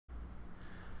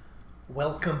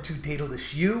Welcome to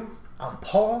Dataless You. I'm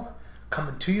Paul,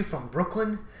 coming to you from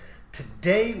Brooklyn.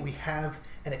 Today we have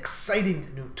an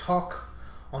exciting new talk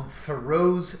on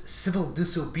Thoreau's civil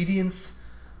disobedience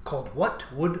called What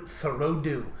Would Thoreau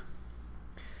Do?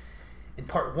 In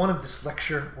part one of this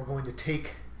lecture, we're going to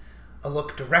take a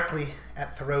look directly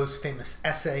at Thoreau's famous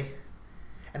essay.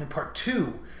 And in part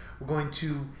two, we're going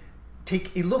to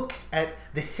take a look at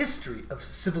the history of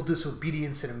civil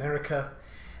disobedience in America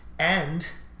and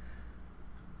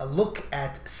a look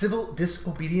at civil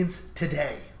disobedience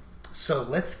today. So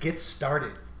let's get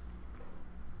started.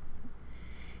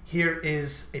 Here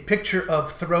is a picture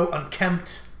of Thoreau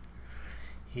unkempt.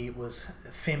 He was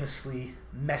famously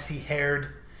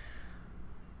messy-haired.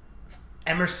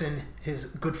 Emerson, his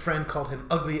good friend, called him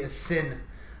ugly as sin,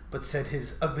 but said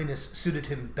his ugliness suited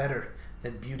him better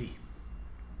than beauty.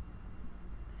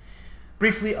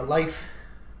 Briefly, a life.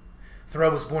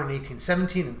 Thoreau was born in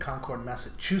 1817 in Concord,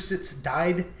 Massachusetts,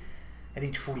 died at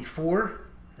age 44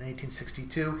 in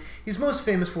 1862. He's most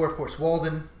famous for, of course,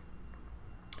 Walden,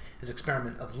 his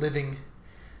experiment of living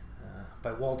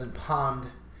by Walden Pond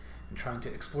and trying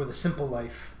to explore the simple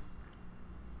life.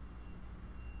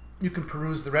 You can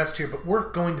peruse the rest here, but we're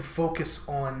going to focus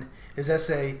on his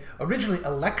essay, originally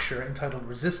a lecture entitled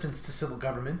Resistance to Civil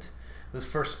Government. It was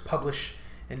first published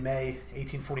in May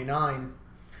 1849,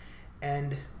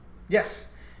 and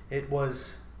yes, it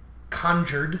was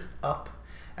conjured up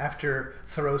after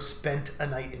Thoreau spent a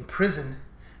night in prison,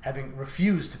 having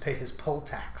refused to pay his poll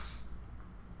tax.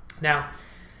 Now,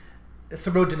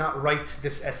 Thoreau did not write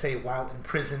this essay while in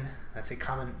prison. That's a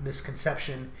common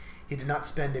misconception. He did not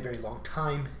spend a very long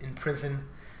time in prison.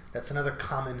 That's another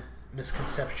common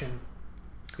misconception.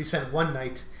 He spent one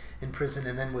night in prison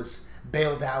and then was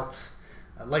bailed out,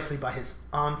 likely by his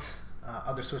aunt.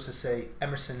 Other sources say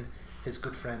Emerson, his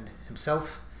good friend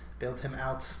himself, bailed him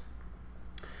out.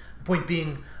 The point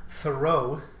being,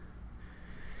 Thoreau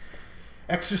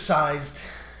exercised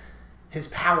his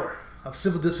power of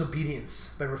civil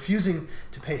disobedience by refusing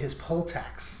to pay his poll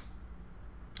tax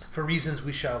for reasons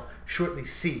we shall shortly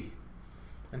see.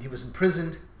 And he was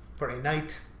imprisoned for a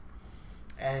night,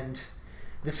 and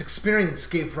this experience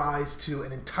gave rise to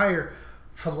an entire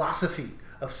philosophy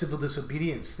of civil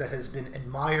disobedience that has been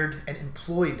admired and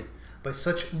employed by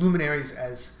such luminaries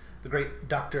as the great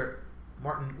Dr.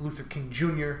 Martin Luther King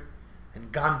Jr.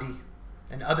 and Gandhi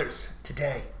and others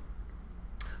today.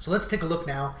 So let's take a look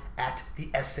now at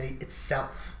the essay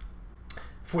itself.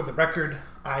 For the record,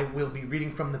 I will be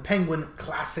reading from the Penguin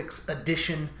Classics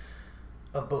edition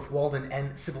of both Walden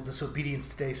and Civil Disobedience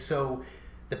today, so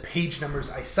the page numbers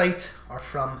I cite are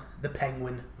from the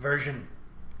Penguin version.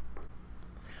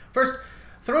 First,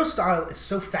 Thoreau's style is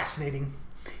so fascinating.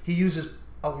 He uses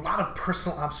a lot of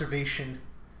personal observation,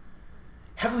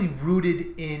 heavily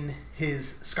rooted in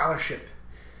his scholarship,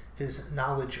 his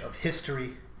knowledge of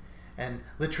history and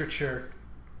literature.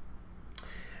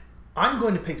 I'm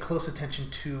going to pay close attention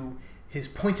to his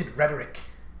pointed rhetoric.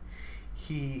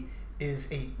 He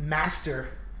is a master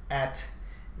at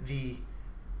the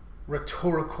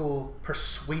rhetorical,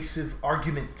 persuasive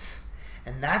argument,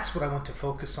 and that's what I want to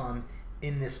focus on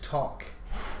in this talk.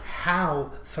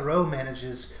 How Thoreau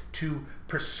manages to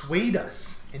persuade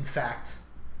us, in fact,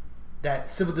 that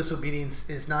civil disobedience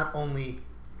is not only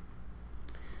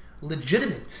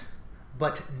legitimate,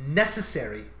 but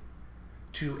necessary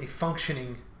to a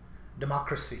functioning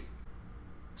democracy.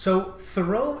 So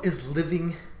Thoreau is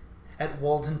living at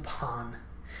Walden Pond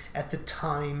at the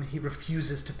time he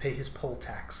refuses to pay his poll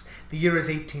tax. The year is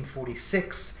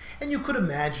 1846, and you could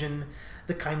imagine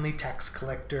the kindly tax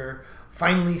collector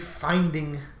finally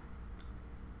finding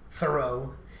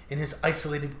Thoreau in his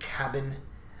isolated cabin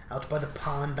out by the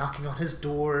pond, knocking on his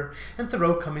door, and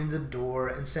Thoreau coming to the door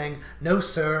and saying, "No,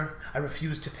 sir, I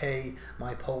refuse to pay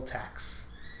my poll tax."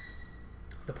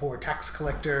 The poor tax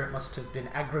collector must have been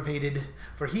aggravated,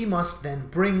 for he must then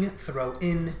bring Thoreau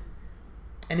in,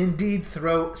 and indeed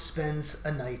Thoreau spends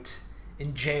a night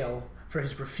in jail for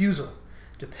his refusal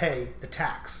to pay the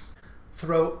tax.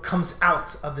 Thoreau comes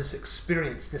out of this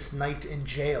experience, this night in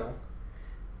jail,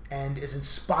 and is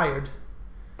inspired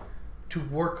to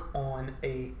work on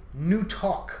a new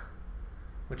talk,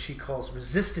 which he calls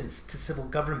Resistance to Civil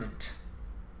Government.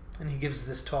 And he gives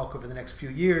this talk over the next few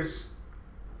years.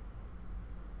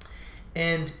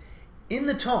 And in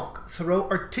the talk, Thoreau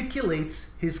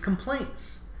articulates his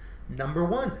complaints. Number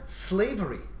one,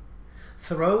 slavery.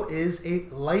 Thoreau is a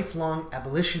lifelong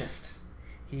abolitionist.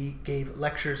 He gave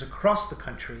lectures across the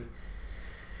country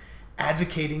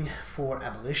advocating for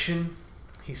abolition.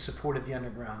 He supported the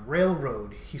Underground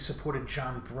Railroad. He supported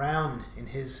John Brown in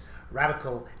his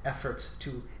radical efforts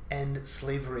to end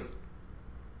slavery.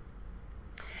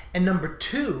 And number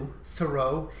two,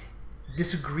 Thoreau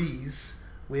disagrees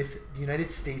with the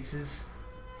United States'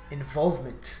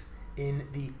 involvement in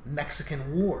the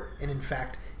Mexican War, and in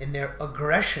fact, in their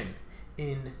aggression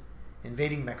in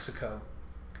invading Mexico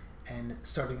and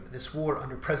starting this war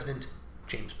under President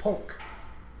James Polk.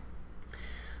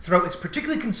 Thoreau is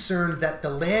particularly concerned that the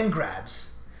land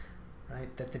grabs,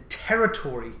 right, that the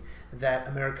territory that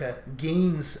America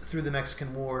gains through the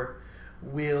Mexican War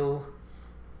will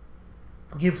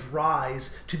give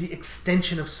rise to the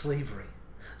extension of slavery.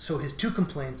 So his two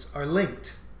complaints are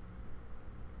linked.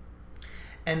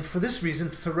 And for this reason,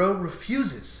 Thoreau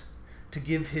refuses to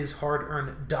give his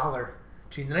hard-earned dollar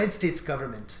to the United States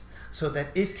government so that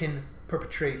it can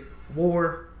perpetrate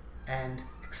war and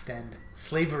extend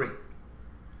slavery.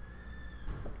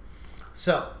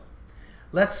 So,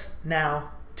 let's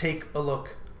now take a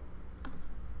look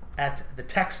at the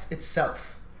text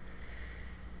itself.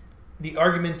 The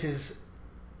argument is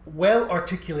well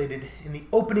articulated in the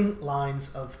opening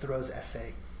lines of Thoreau's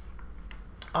essay.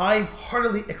 I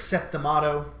heartily accept the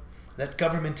motto that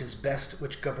government is best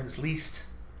which governs least,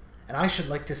 and I should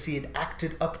like to see it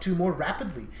acted up to more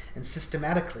rapidly and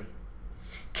systematically.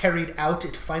 Carried out,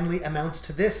 it finally amounts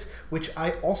to this, which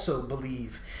I also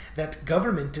believe, that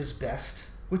government is best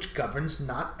which governs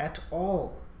not at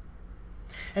all.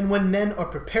 And when men are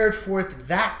prepared for it,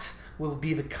 that will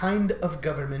be the kind of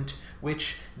government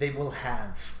which they will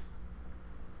have.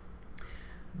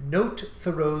 Note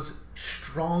Thoreau's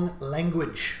strong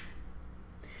language.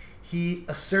 He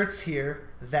asserts here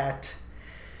that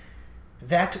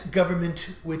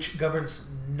government which governs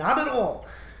not at all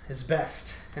is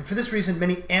best. And for this reason,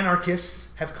 many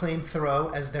anarchists have claimed Thoreau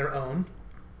as their own,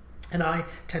 and I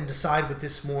tend to side with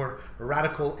this more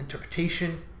radical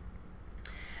interpretation.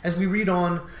 As we read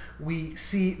on, we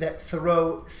see that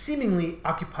Thoreau seemingly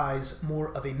occupies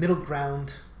more of a middle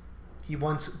ground. He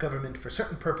wants government for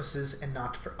certain purposes and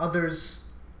not for others.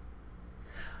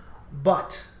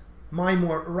 But my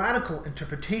more radical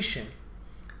interpretation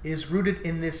is rooted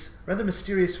in this rather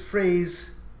mysterious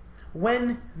phrase,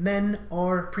 when men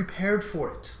are prepared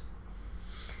for it.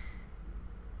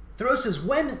 Thoreau says,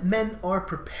 when men are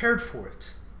prepared for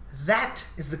it, that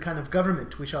is the kind of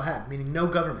government we shall have, meaning no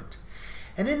government.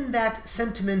 And in that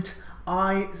sentiment,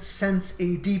 I sense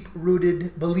a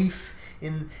deep-rooted belief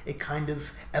in a kind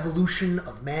of evolution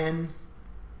of man,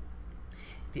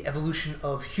 the evolution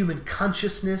of human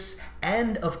consciousness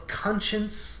and of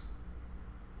conscience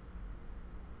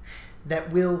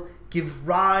that will give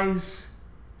rise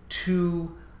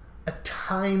to a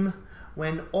time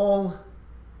when all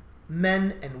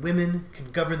men and women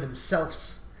can govern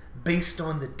themselves based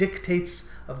on the dictates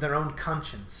of their own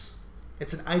conscience.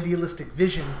 It's an idealistic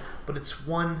vision, but it's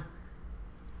one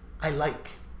I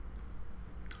like.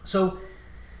 So,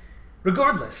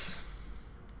 regardless,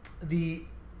 the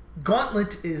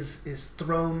gauntlet is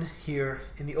thrown here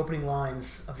in the opening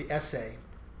lines of the essay.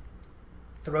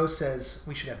 Thoreau says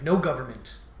we should have no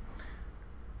government.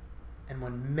 And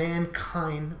when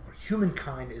mankind or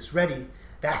humankind is ready,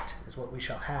 that is what we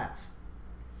shall have.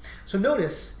 So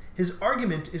notice his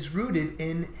argument is rooted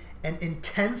in an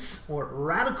intense or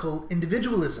radical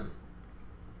individualism.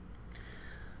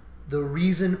 The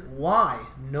reason why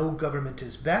no government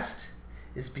is best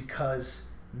is because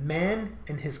man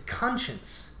and his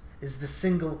conscience is the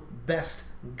single best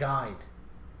guide.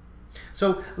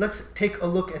 So let's take a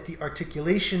look at the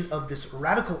articulation of this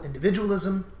radical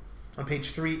individualism on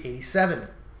page 387.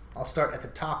 I'll start at the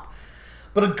top.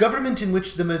 But a government in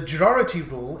which the majority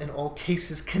rule in all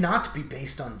cases cannot be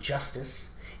based on justice,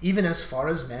 even as far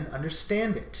as men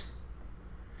understand it.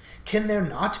 Can there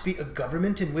not be a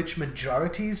government in which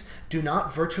majorities do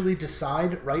not virtually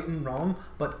decide right and wrong,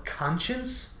 but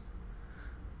conscience?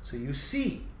 So you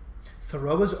see,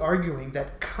 Thoreau is arguing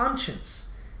that conscience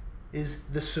is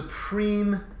the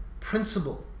supreme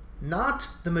principle, not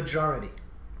the majority.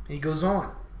 And he goes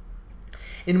on,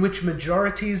 in which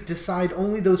majorities decide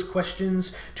only those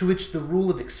questions to which the rule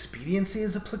of expediency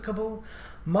is applicable.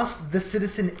 Must the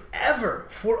citizen ever,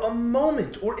 for a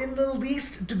moment or in the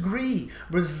least degree,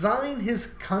 resign his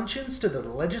conscience to the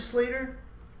legislator?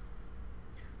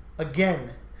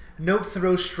 Again, note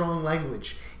Thoreau's strong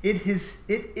language. It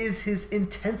is his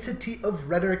intensity of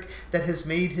rhetoric that has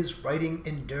made his writing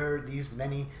endure these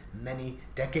many, many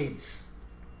decades.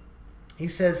 He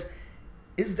says,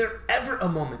 is there ever a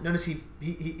moment, notice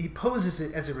he poses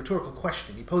it as a rhetorical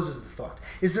question, he poses the thought,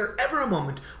 is there ever a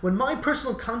moment when my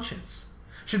personal conscience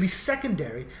should be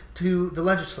secondary to the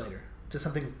legislator, to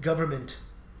something government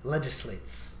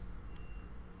legislates?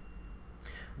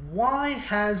 Why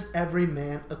has every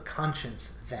man a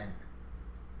conscience then?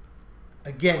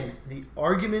 Again, the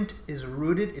argument is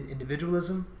rooted in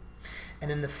individualism and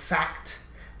in the fact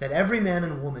that every man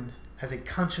and woman has a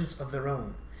conscience of their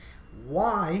own.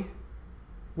 Why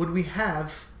would we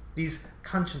have these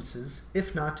consciences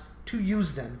if not to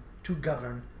use them to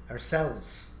govern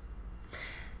ourselves?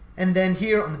 And then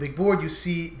here on the big board you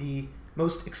see the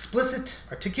most explicit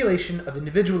articulation of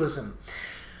individualism.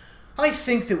 I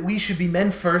think that we should be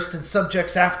men first and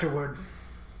subjects afterward.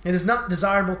 It is not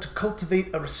desirable to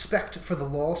cultivate a respect for the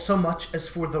law so much as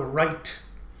for the right.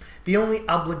 The only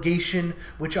obligation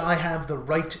which I have the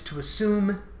right to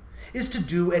assume is to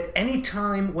do at any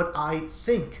time what I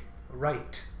think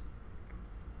right.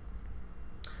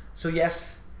 So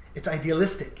yes, it's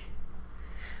idealistic,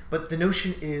 but the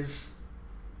notion is,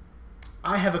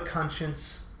 I have a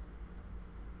conscience,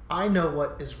 I know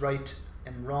what is right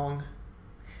and wrong,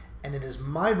 and it is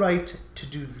my right to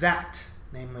do that,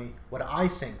 namely what I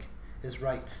think is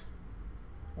right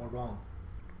or wrong.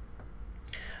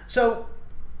 So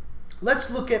let's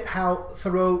look at how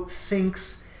Thoreau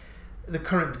thinks the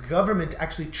current government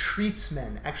actually treats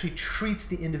men, actually treats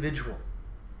the individual.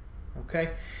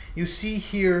 Okay? You see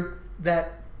here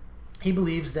that he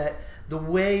believes that the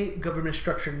way government is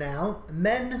structured now,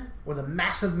 men, or the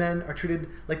mass of men, are treated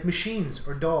like machines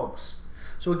or dogs.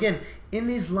 So again, in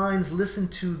these lines, listen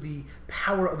to the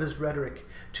power of his rhetoric,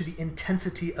 to the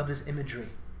intensity of his imagery.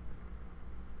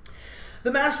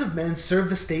 The mass of men serve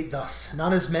the state thus,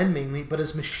 not as men mainly, but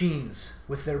as machines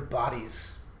with their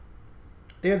bodies.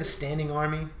 They are the standing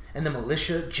army and the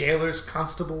militia, jailers,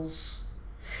 constables.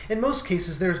 In most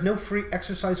cases, there is no free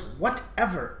exercise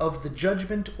whatever of the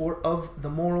judgment or of the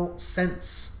moral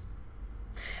sense.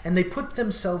 And they put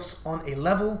themselves on a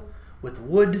level with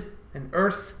wood and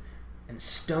earth and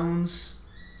stones.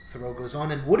 Thoreau goes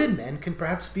on, and wooden men can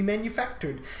perhaps be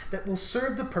manufactured that will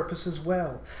serve the purpose as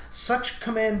well. Such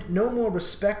command no more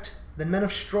respect than men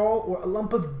of straw or a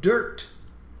lump of dirt.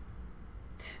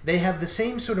 They have the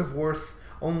same sort of worth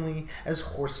only as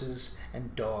horses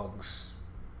and dogs.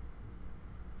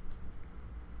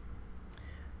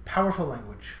 Powerful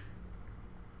language.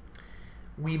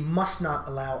 We must not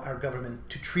allow our government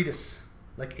to treat us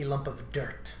like a lump of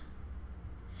dirt.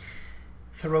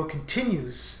 Thoreau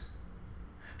continues,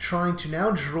 trying to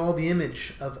now draw the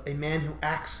image of a man who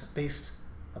acts based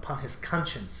upon his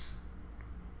conscience.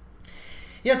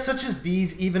 Yet such as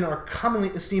these even are commonly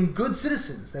esteemed good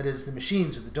citizens, that is, the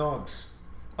machines or the dogs.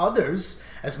 Others,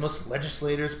 as most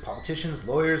legislators, politicians,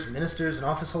 lawyers, ministers, and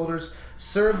office holders,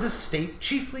 serve the state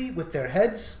chiefly with their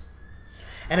heads,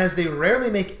 and as they rarely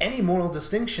make any moral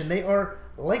distinction, they are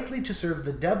likely to serve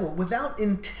the devil without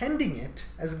intending it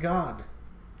as God.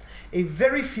 A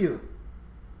very few,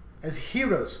 as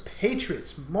heroes,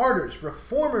 patriots, martyrs,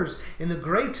 reformers in the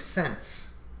great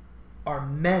sense, are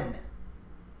men.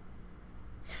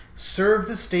 Serve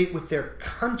the state with their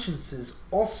consciences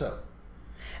also,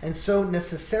 and so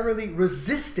necessarily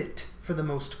resist it for the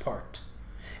most part,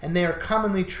 and they are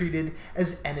commonly treated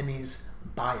as enemies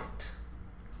by it.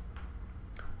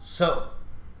 So,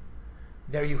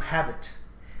 there you have it.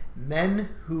 Men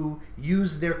who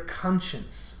use their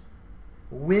conscience,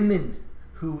 women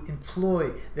who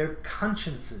employ their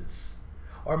consciences,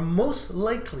 are most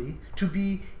likely to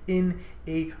be in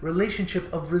a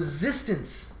relationship of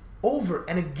resistance over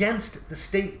and against the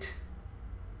state.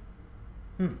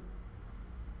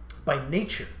 By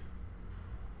nature.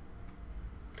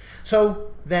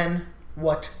 So then,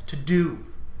 what to do?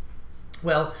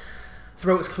 Well,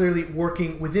 Thoreau is clearly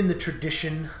working within the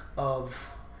tradition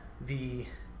of the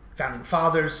Founding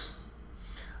Fathers,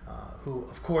 who,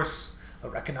 of course,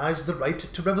 recognized the right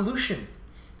to revolution,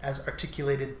 as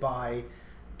articulated by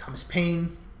Thomas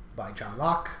Paine, by John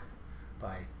Locke,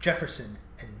 by Jefferson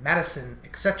and Madison,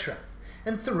 etc.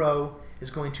 And Thoreau is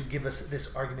going to give us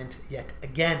this argument yet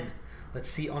again. Let's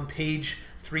see on page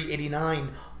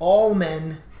 389. All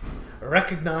men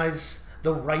recognize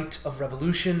the right of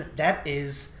revolution, that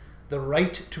is, the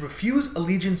right to refuse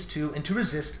allegiance to and to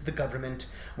resist the government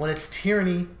when its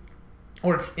tyranny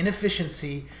or its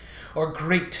inefficiency are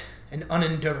great and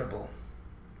unendurable.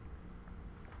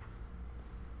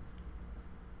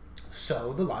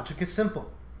 So the logic is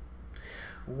simple.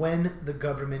 When the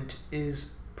government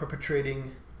is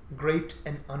perpetrating great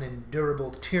and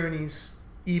unendurable tyrannies,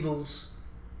 evils,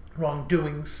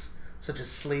 wrongdoings, such as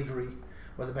slavery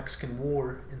or the Mexican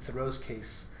War in Thoreau's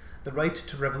case, the right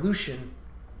to revolution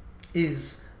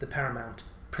is the paramount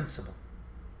principle.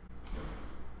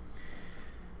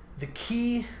 The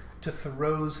key to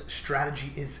Thoreau's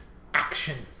strategy is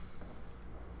action.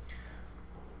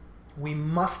 We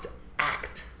must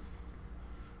act.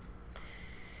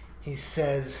 He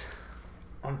says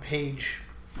on page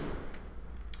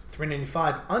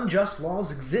 395, unjust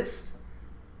laws exist.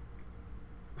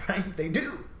 Right? They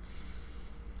do.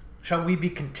 Shall we be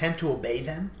content to obey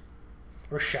them?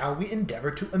 Or shall we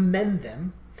endeavor to amend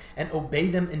them and obey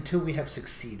them until we have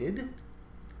succeeded?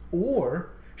 Or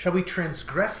shall we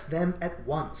transgress them at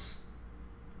once?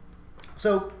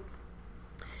 So,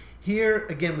 here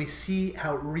again we see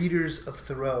how readers of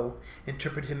Thoreau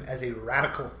interpret him as a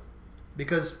radical,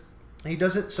 because he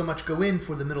doesn't so much go in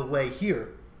for the middle way here,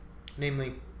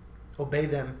 namely, obey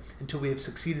them until we have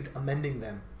succeeded amending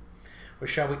them, or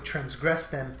shall we transgress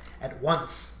them at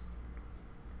once?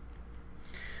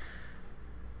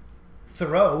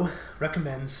 Thoreau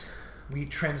recommends we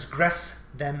transgress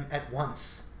them at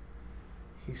once.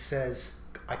 He says,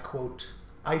 I quote,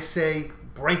 "I say,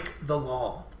 break the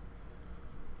law."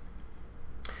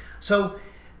 So,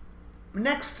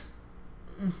 next,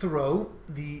 Thoreau,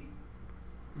 the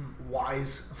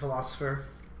wise philosopher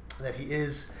that he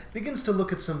is, begins to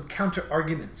look at some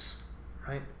counter-arguments,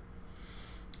 right?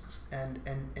 And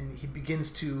he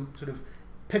begins to sort of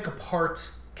pick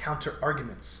apart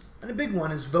counter-arguments. And a big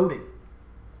one is voting,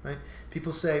 right?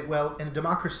 People say, well, in a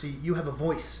democracy, you have a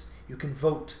voice. You can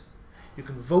vote. You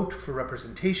can vote for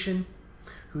representation,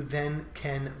 who then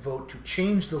can vote to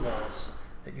change the laws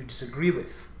that you disagree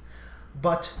with.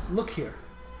 But look here.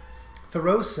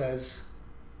 Thoreau says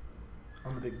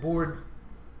on the big board,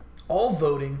 all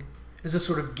voting is a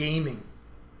sort of gaming.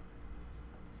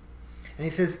 And he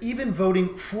says even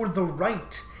voting for the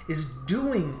right is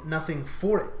doing nothing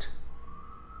for it.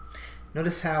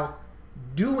 Notice how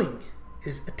doing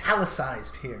is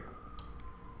italicized here.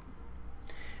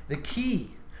 The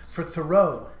key for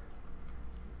Thoreau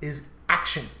is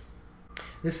action.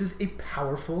 This is a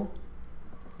powerful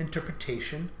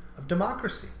interpretation of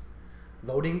democracy.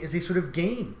 Voting is a sort of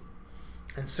game.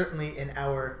 And certainly in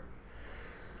our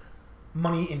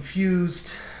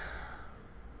money-infused,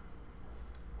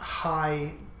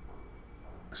 high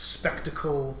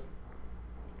spectacle,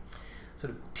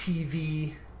 sort of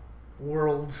TV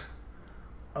world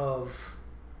of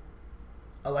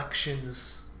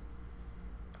elections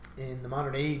in the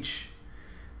modern age,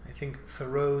 I think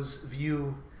Thoreau's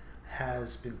view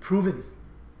has been proven.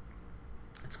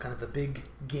 It's kind of a big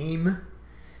game,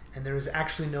 and there is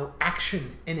actually no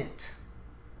action in it.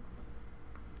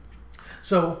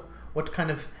 So, what kind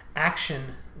of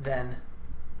action, then,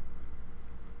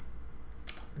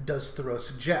 does Thoreau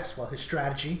suggest? Well, his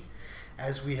strategy,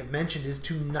 as we have mentioned, is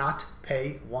to not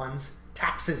pay one's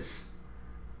taxes.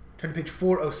 Turn to page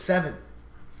 407.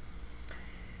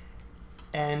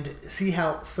 And see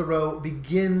how Thoreau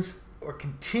begins, or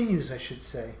continues, I should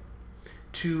say,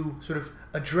 to sort of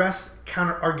address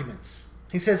counter-arguments.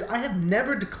 He says, I have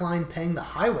never declined paying the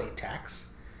highway tax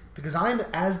because I am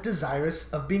as desirous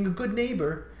of being a good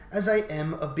neighbor as I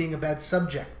am of being a bad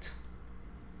subject.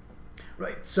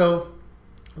 Right, so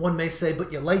one may say,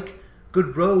 but you like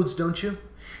good roads, don't you?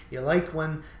 You like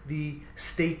when the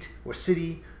state or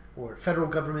city or federal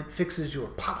government fixes your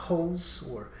potholes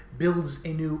or builds a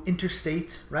new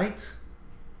interstate, right?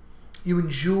 You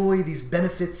enjoy these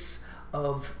benefits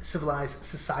of civilized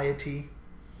society.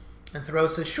 And Thoreau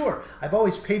says, sure, I've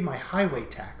always paid my highway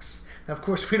tax. Now, of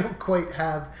course, we don't quite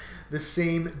have the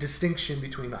same distinction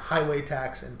between a highway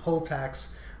tax and poll tax.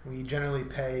 We generally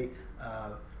pay,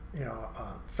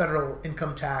 federal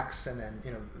income tax and then,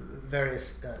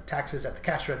 various taxes at the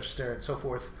cash register and so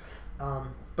forth.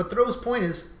 But Thoreau's point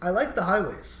is, I like the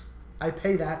highways. I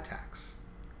pay that tax.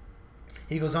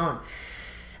 He goes on.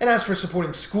 And as for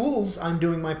supporting schools, I'm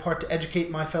doing my part to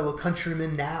educate my fellow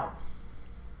countrymen now.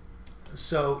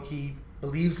 So he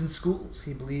believes in schools.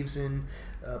 He believes in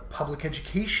public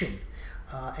education.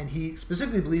 And he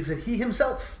specifically believes that he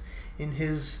himself, in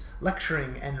his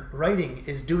lecturing and writing,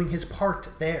 is doing his part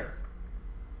there.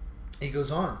 He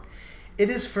goes on. It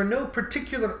is for no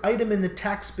particular item in the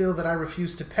tax bill that I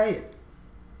refuse to pay it.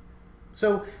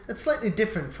 So that's slightly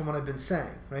different from what I've been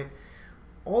saying, right?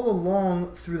 All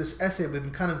along through this essay, we've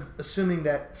been kind of assuming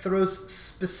that Thoreau's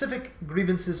specific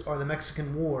grievances are the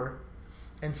Mexican War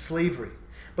and slavery.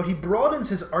 But he broadens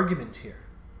his argument here.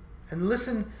 And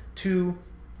listen to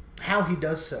how he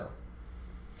does so.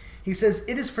 He says,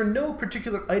 it is for no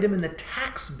particular item in the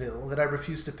tax bill that I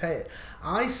refuse to pay it.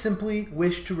 I simply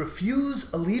wish to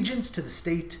refuse allegiance to the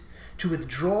state, to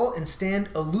withdraw and stand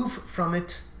aloof from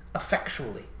it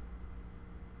effectually.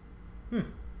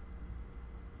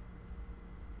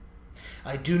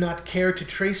 I do not care to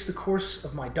trace the course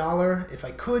of my dollar, if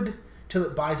I could, till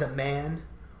it buys a man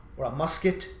or a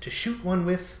musket to shoot one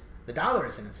with. The dollar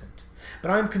is innocent.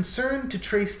 But I am concerned to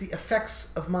trace the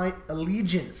effects of my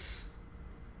allegiance.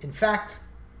 In fact,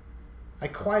 I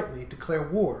quietly declare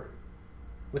war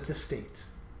with the state.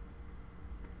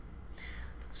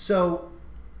 So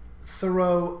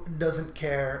Thoreau doesn't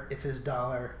care if his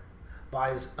dollar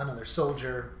buys another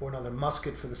soldier or another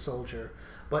musket for the soldier,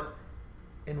 but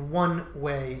in one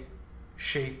way,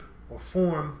 shape, or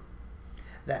form,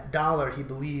 that dollar, he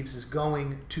believes, is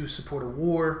going to support a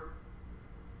war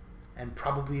and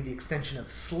probably the extension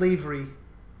of slavery,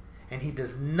 and he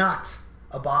does not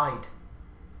abide.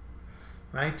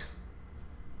 Right?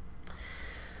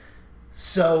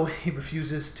 So he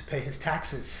refuses to pay his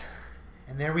taxes.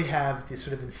 And there we have this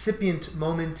sort of incipient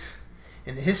moment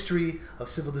in the history of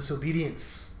civil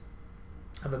disobedience,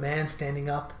 of a man standing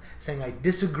up saying, I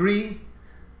disagree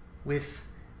with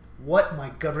what my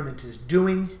government is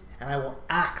doing, and I will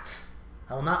act.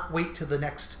 I will not wait till the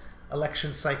next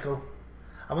election cycle.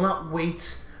 I will not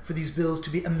wait for these bills to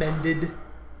be amended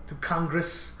through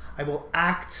Congress. I will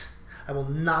act. I will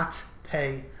not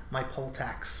pay my poll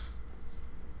tax.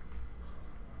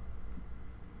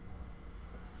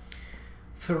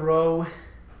 Thoreau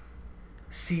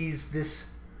sees this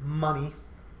money,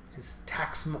 his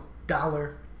tax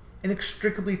dollar,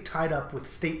 inextricably tied up with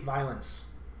state violence.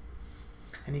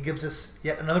 And he gives us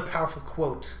yet another powerful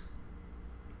quote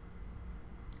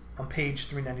on page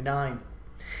 399.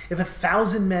 If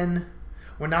 1,000 men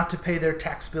were not to pay their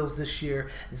tax bills this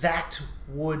year, that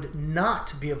would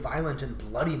not be a violent and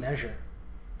bloody measure,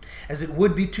 as it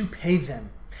would be to pay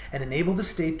them and enable the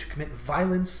state to commit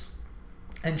violence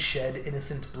and shed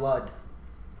innocent blood.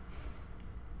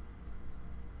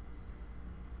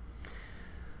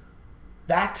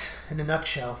 That, in a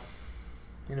nutshell,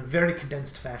 in a very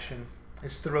condensed fashion,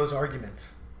 is Thoreau's argument.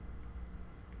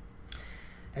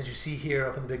 As you see here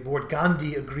up on the big board,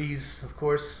 Gandhi agrees, of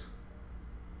course.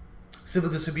 Civil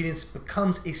disobedience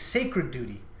becomes a sacred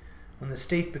duty when the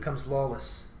state becomes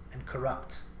lawless and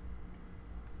corrupt.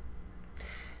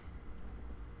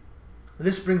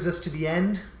 This brings us to the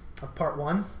end of part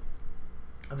 1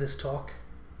 of this talk.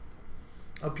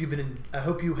 I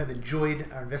hope you have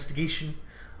enjoyed our investigation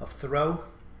of Thoreau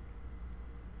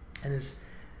and his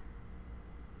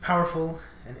powerful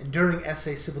and enduring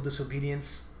essay, Civil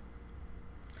Disobedience.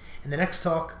 In the next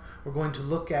talk, we're going to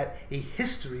look at a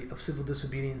history of civil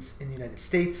disobedience in the United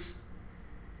States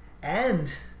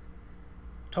and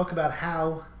talk about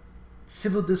how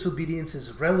civil disobedience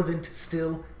is relevant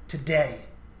still today.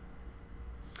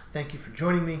 Thank you for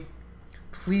joining me.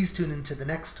 Please tune into the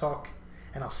next talk,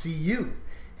 and I'll see you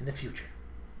in the future.